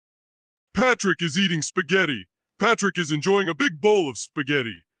Patrick is eating spaghetti. Patrick is enjoying a big bowl of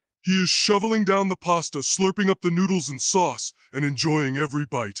spaghetti. He is shoveling down the pasta, slurping up the noodles and sauce, and enjoying every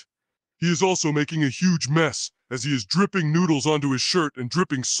bite. He is also making a huge mess, as he is dripping noodles onto his shirt and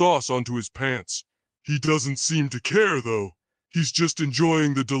dripping sauce onto his pants. He doesn't seem to care, though. He's just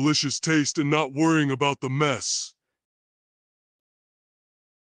enjoying the delicious taste and not worrying about the mess.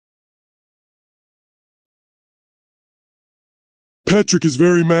 Patrick is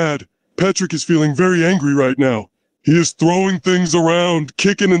very mad. Patrick is feeling very angry right now. He is throwing things around,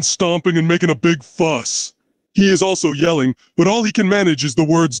 kicking and stomping and making a big fuss. He is also yelling, but all he can manage is the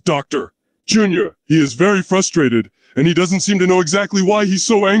words Doctor. Junior. He is very frustrated, and he doesn't seem to know exactly why he's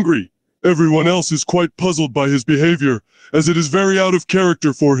so angry. Everyone else is quite puzzled by his behavior, as it is very out of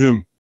character for him.